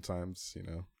things sometimes, you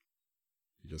know.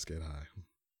 You just get high.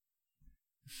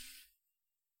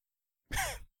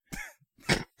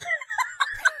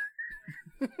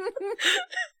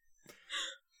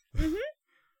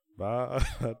 Ba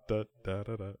da da da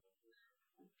da.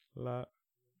 La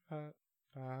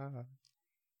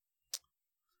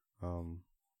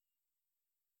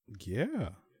yeah.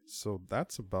 So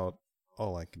that's about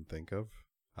all I can think of.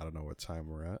 I don't know what time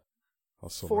we're at.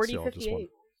 Also, 40:58.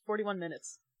 41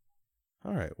 minutes.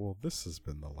 All right. Well, this has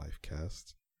been the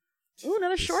Lifecast. Ooh,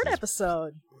 another short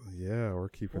episode. Yeah, we're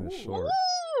keeping it short.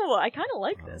 Ooh, I kind of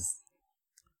like this.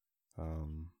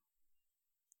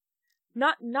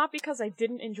 Not because I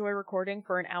didn't enjoy recording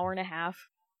for an hour and a half.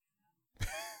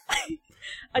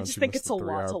 I just think it's a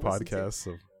lot to listen to. Podcasts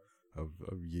of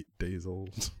days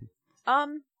old.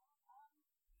 I'm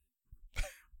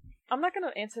not going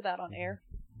to answer that on air.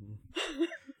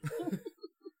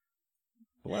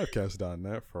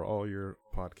 Lifecast.net for all your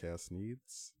podcast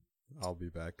needs. I'll be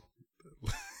back.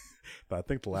 But I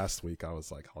think last week I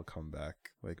was like, I'll come back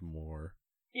like more.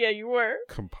 Yeah, you were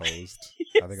composed.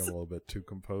 Yes. I think I'm a little bit too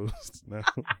composed now.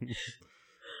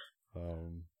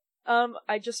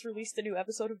 I just released a new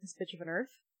episode of This Bitch of an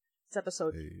Earth. It's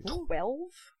episode 12.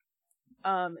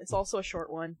 It's also a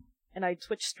short one, and I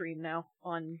Twitch stream now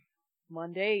on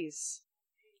Mondays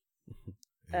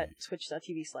at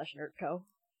twitch.tv/nerdco.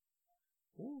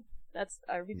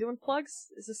 Are we doing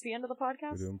plugs? Is this the end of the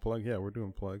podcast? We're doing plugs. Yeah, we're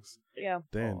doing plugs. Yeah.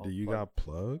 Dan, do you got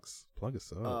plugs? Plug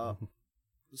us up.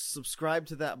 Subscribe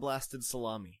to That Blasted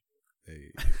Salami.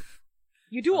 Hey.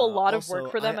 You do a lot of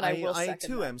work for them, and I will second I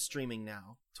too that. am streaming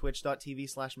now.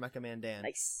 Twitch.tv/MechaManDan.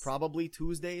 Nice. Probably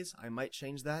Tuesdays. I might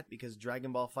change that because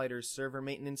Dragon Ball FighterZ server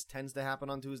maintenance tends to happen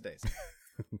on Tuesdays.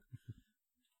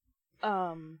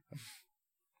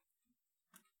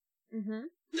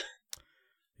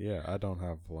 Yeah, I don't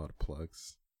have a lot of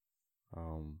plugs.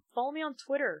 Follow me on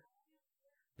Twitter.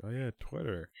 Oh yeah,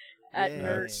 Twitter. At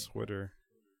Nerd. Twitter.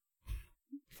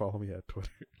 Follow me at Twitter.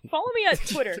 Follow me at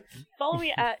Twitter. Follow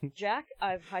me at Jack.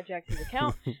 I've hijacked his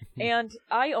account. And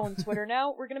I own Twitter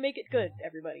now. We're going to make it good,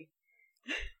 everybody.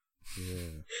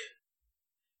 Yeah.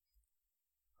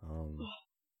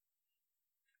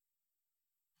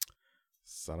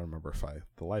 So I don't remember if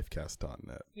the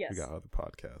Lifecast.net. Yes. We got other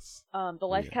podcasts. The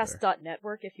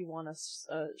Lifecast.network if you want a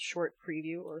short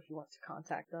preview or if you want to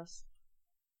contact us.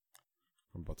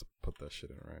 I'm about to put that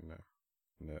shit in right now.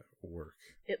 Network.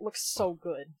 It looks so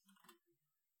good.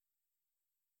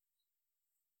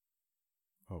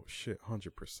 Oh shit,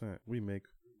 100%. We make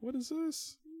what is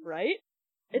this? Right?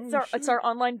 It's Oh, it's shit. our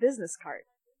online business card.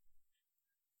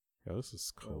 Yo, this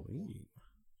is clean.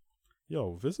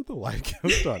 Yo, visit the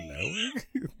Lifecast.network.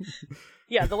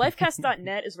 Yeah, the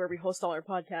Lifecast.net is where we host all our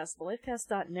podcasts. The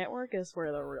Lifecast.network is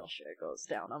where the real shit goes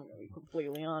down. I'm gonna be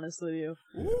completely honest with you.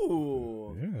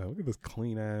 Ooh. Yeah, look at this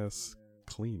clean.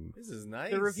 This is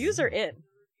nice. The reviews are in.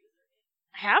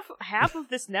 Half of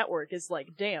this network is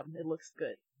like, damn, it looks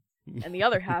good. And the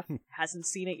other half hasn't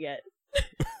seen it yet.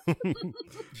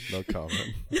 No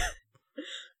comment.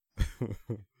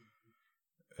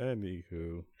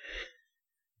 Anywho.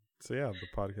 So yeah, the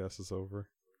podcast is over.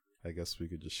 I guess we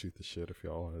could just shoot the shit if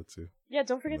y'all wanted to. Yeah,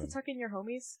 don't forget And to then- tuck in your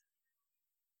homies.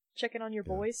 Check in on your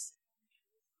Yeah. boys.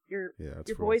 Your Yeah, it's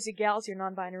your real. boys, your gals, your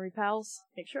non-binary pals.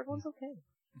 Make sure everyone's okay.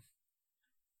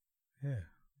 Yeah.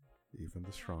 Even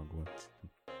the strong ones.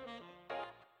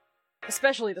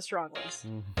 Especially the strong ones.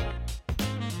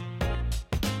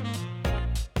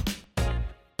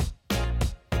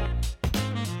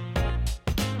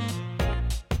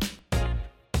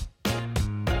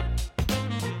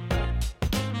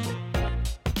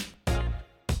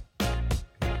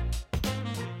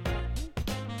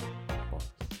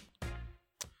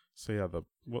 So yeah,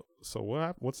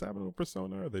 what's happening with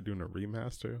Persona? Are they doing a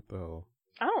remaster? What the hell?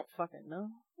 I don't fucking know.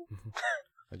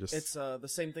 It's the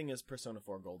same thing as Persona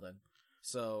 4 Golden.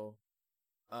 So,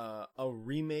 a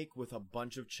remake with a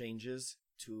bunch of changes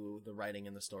to the writing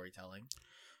and the storytelling.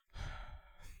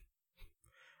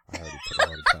 I already put a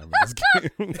lot of time in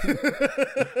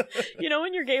this game. You know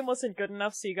when your game wasn't good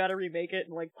enough, so you gotta remake it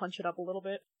and like punch it up a little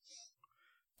bit?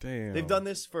 Damn. They've done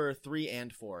this for 3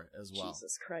 and 4 as well.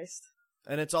 Jesus Christ.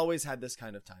 And it's always had this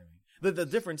kind of timing. The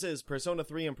difference is Persona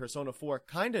 3 and Persona 4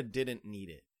 kind of didn't need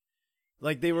it.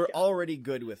 Like, they were already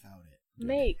good without it.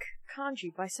 Make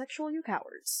Kanji bisexual, you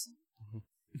cowards.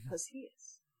 Because he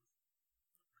is.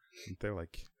 Didn't they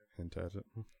like hint at it?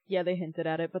 Yeah, they hinted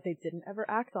at it, but they didn't ever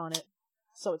act on it.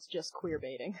 So it's just queer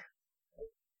baiting.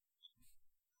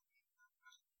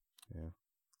 Yeah.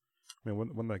 I mean,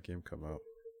 when that game come out?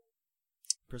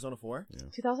 Persona 4? Yeah.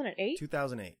 2008?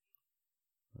 2008.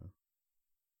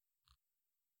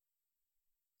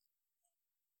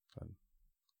 Fun.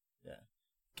 Yeah.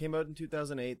 Came out in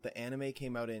 2008. The anime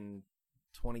came out in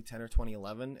 2010 or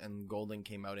 2011, and Golden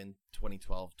came out in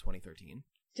 2012, 2013.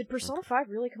 Did Persona 5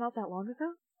 really come out that long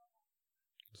ago?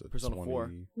 Is it Persona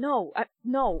 4. No,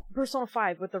 no, Persona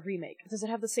 5 with the remake. Does it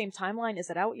have the same timeline? Is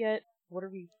it out yet? What are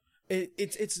we...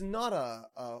 It's not a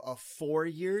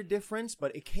 4-year difference,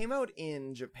 but it came out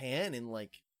in Japan in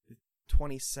like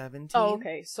 2017. Oh,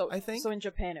 okay. So I think. so in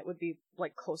Japan it would be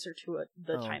like closer to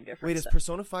the time difference. Wait, is then.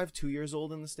 Persona 5 2 years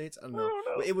old in the States? I don't know. I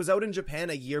don't know. It was out in Japan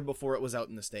a year before it was out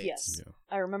in the States. Yes, Yeah.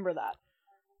 I remember that.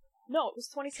 No, it was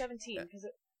 2017 because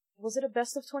was it a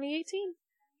best of 2018?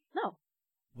 No,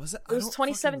 Was it? it was I don't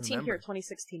 2017 fucking here, remember.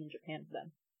 2016 in Japan.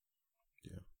 Then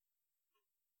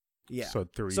Yeah. So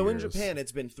 3 So in years. Japan,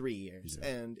 it's been 3 years, Yeah.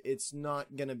 and it's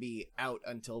not gonna be out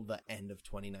until the end of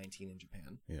 2019 in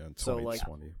Japan. Yeah, in So, like,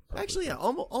 2020. Actually, yeah,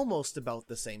 almost about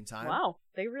the same time. wow,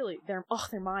 their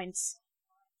minds.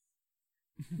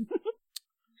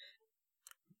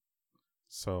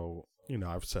 So,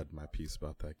 I've said my piece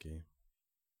about that game.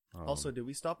 Also, did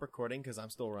we stop recording? Because I'm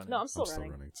still running. No, I'm I'm still still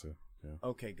running. running too. Yeah.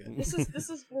 Okay, good. This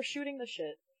is we're shooting the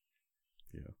shit.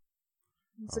 Yeah.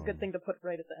 It's a good thing to put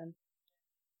right at the end.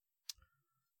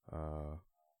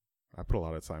 I put a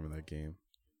lot of time in that game,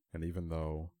 and even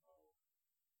though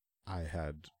I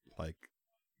had like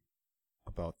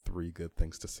about 3 good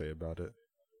things to say about it,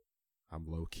 I'm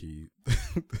low key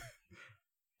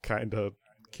kind of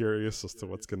curious as to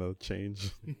what's gonna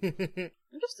change. I'm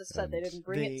just upset they And didn't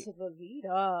bring it to the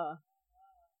Vita.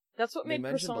 That's what They made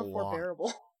mentioned Persona a 4 lot.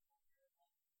 bearable.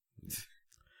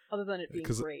 Other than it being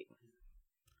 'Cause- great.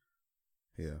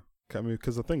 Yeah, I mean,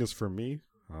 because the thing is, for me,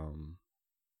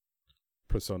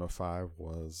 Persona 5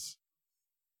 was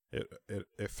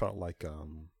it felt like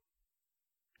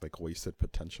wasted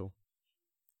potential.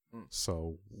 Mm.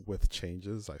 So with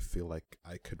changes, I feel like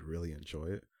I could really enjoy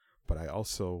it, but I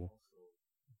also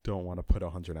don't want to put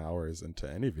 100 hours into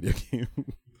any video game.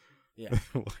 Yeah.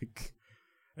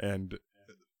 And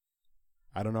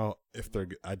I don't know if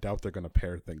I doubt they're gonna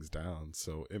pare things down,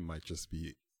 so it might just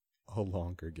be a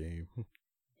longer game.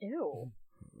 Ew.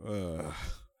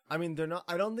 I mean, they're not.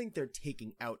 I don't think they're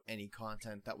taking out any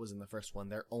content that was in the first one.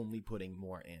 They're only putting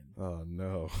more in. Oh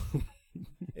no.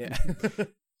 Yeah.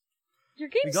 Your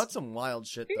game's We got some wild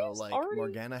shit your though. game's Like already-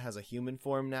 Morgana has a human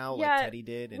form now, Yeah, like Teddy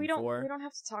did in we don't 4. we don't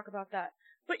have to talk about that.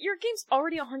 But your game's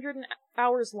already 100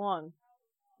 hours long.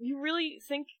 You really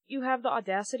think you have the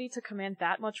audacity to command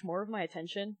that much more of my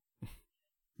attention?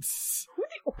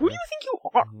 Who do you think you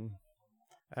are?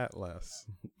 Atlas.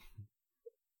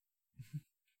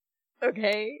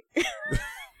 Okay.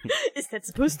 Is that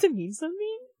supposed to mean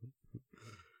something?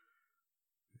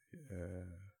 Yeah.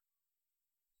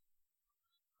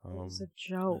 It was a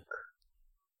joke.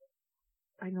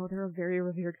 I know they're a very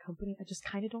revered company. I just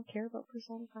kind of don't care about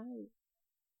Persona 5.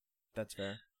 That's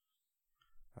fair.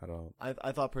 I don't.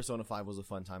 I thought Persona 5 was a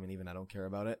fun time, and even I don't care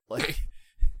about it. Like,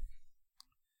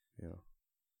 Yeah.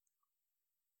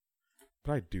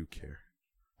 But I do care.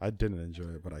 I didn't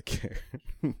enjoy it, but I care.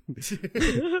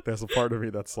 There's a part of me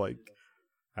that's like,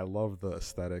 I love the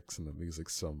aesthetics and the music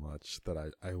so much that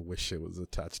I wish it was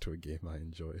attached to a game I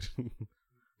enjoyed.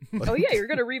 Like, Oh yeah, you're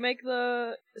gonna remake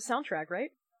the soundtrack,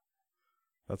 right?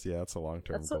 That's a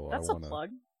long-term goal. That's I wanna, a plug.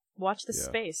 Watch this Yeah.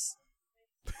 space.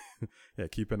 Yeah,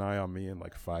 keep an eye on me in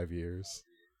like 5 years.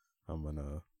 I'm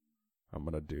gonna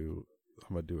do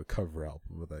a cover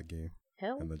album of that game.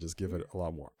 Hell. And then just give it a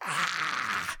lot more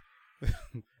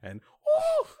and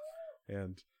oh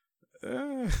and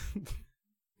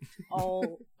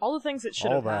all the things it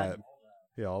should all have had. that.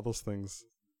 Yeah, all those things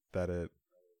that it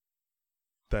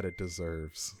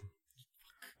deserves.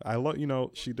 I love,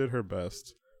 she did her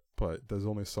best, but there's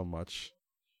only so much,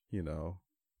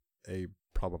 a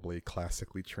probably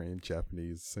classically trained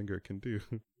Japanese singer can do.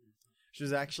 she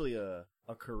was actually a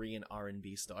Korean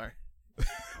R&B star.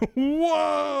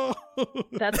 Whoa!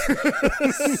 That's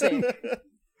sick.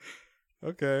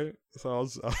 Okay, so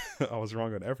I was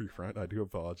wrong on every front. I do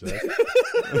apologize.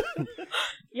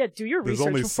 Yeah, do your There's research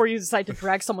only before you decide to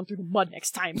drag someone through the mud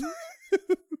next time.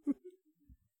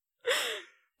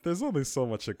 There's only so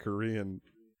much a Korean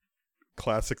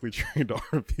classically trained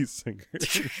R&B singer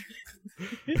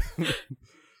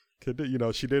could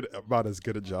do. She did about as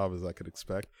good a job as I could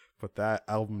expect, but that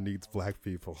album needs black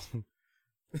people.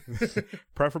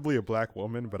 Preferably a black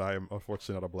woman, but I am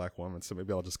unfortunately not a black woman, so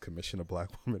maybe I'll just commission a black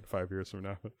woman 5 years from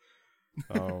now.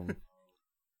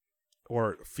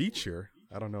 Or feature.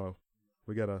 I don't know.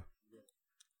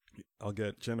 I'll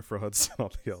get Jennifer Hudson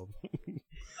on the album.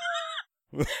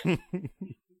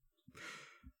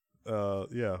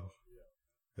 Yeah.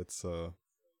 It's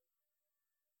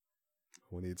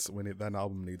we need that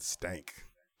album needs stank.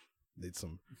 Needs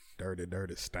some dirty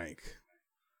stank.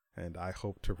 And I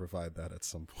hope to provide that at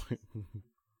some point.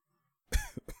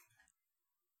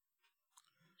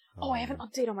 Oh, I have an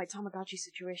update on my Tamagotchi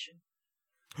situation.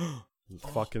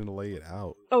 Fucking lay it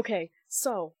out. Okay,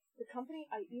 so the company,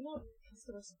 I emailed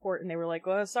customer support and they were like,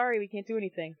 "Well, sorry, we can't do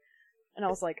anything." And I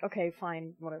was like, "Okay,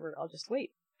 fine, whatever, I'll just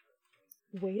wait."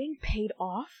 Waiting paid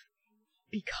off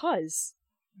because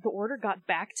the order got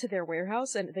back to their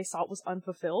warehouse and they saw it was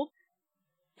unfulfilled,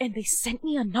 and they sent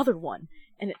me another one.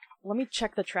 And let me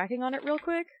check the tracking on it real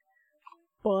quick,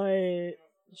 but it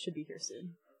should be here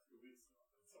soon.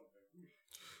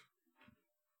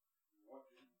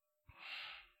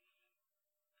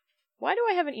 Why do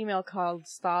I have an email called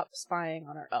 "Stop Spying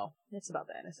on Our"? Oh, it's about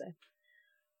the NSA.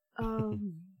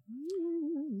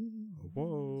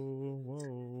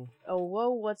 Whoa. Oh, whoa,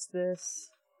 what's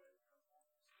this?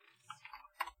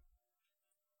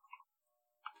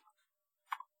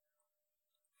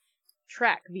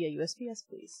 Track via USPS,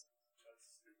 please.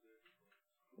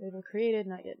 Label created,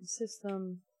 not yet in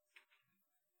system.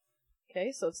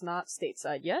 Okay, so it's not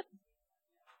stateside yet.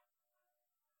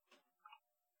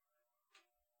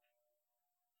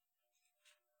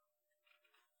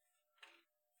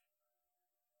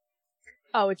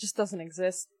 Oh, it just doesn't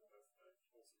exist.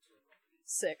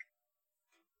 Sick.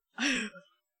 Hey.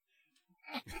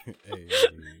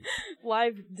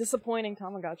 Live disappointing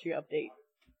Tamagotchi update.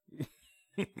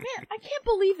 Man, I can't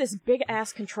believe this big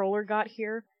ass controller got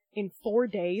here in 4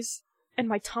 days, and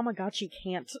my Tamagotchi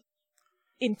can't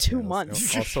in 2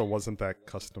 months. Also, wasn't that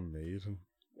custom made?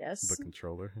 Yes. The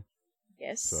controller.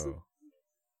 Yes. So,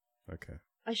 okay.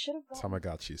 I should have gotten.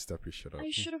 Tamagotchi, step your shit up.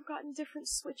 I should have gotten different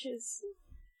switches.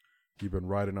 You've been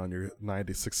riding on your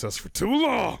 90s success for too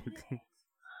long.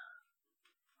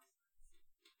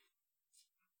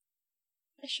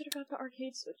 I should have got the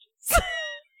arcade switches.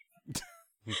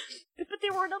 But they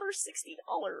were another $60.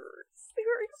 They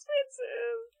were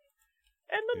expensive.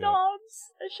 And the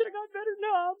knobs. I should have got better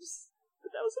knobs.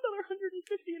 But that was another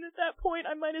 $150, and at that point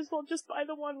I might as well just buy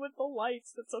the one with the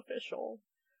lights that's official.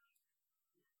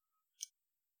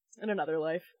 In another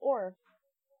life. Or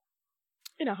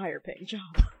in a higher paying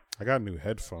job. I got new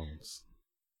headphones.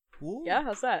 Ooh. Yeah,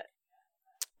 how's that?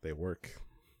 They work.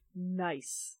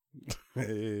 Nice.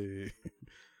 Hey.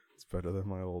 It's better than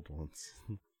my old ones.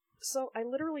 So I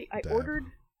Dab.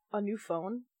 ordered a new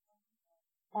phone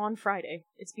on Friday.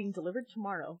 It's being delivered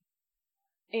tomorrow.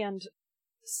 And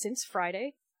since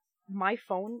Friday, my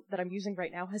phone that I'm using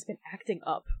right now has been acting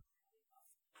up.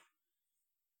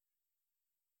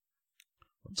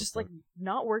 Just like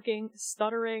not working,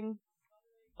 stuttering,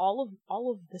 all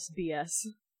of this BS.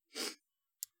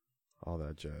 All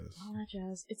that jazz. All that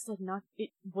jazz. It's like it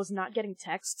was not getting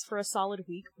texts for a solid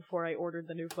week before I ordered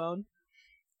the new phone.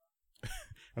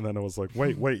 And then it was like,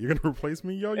 wait, you're gonna replace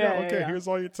me? Yo, Yeah, okay, yeah. Here's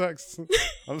all your texts.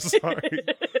 I'm sorry.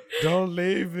 Don't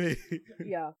leave me.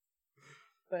 Yeah.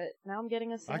 But now I'm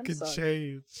getting a Samsung. I can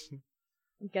change.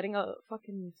 I'm getting a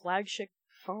fucking flagship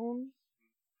phone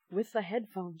with a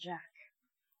headphone jack.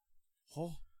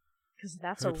 Oh. Because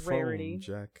that's Headphone a rarity.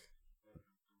 jack.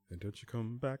 And don't you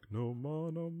come back no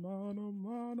more, no more, no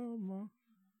more, no more.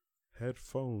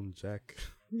 Headphone jack.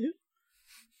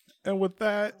 And with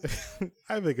that,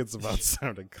 I think it's about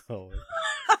time to call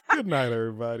it. Good night,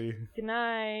 everybody. Good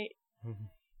night.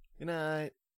 Good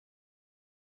night.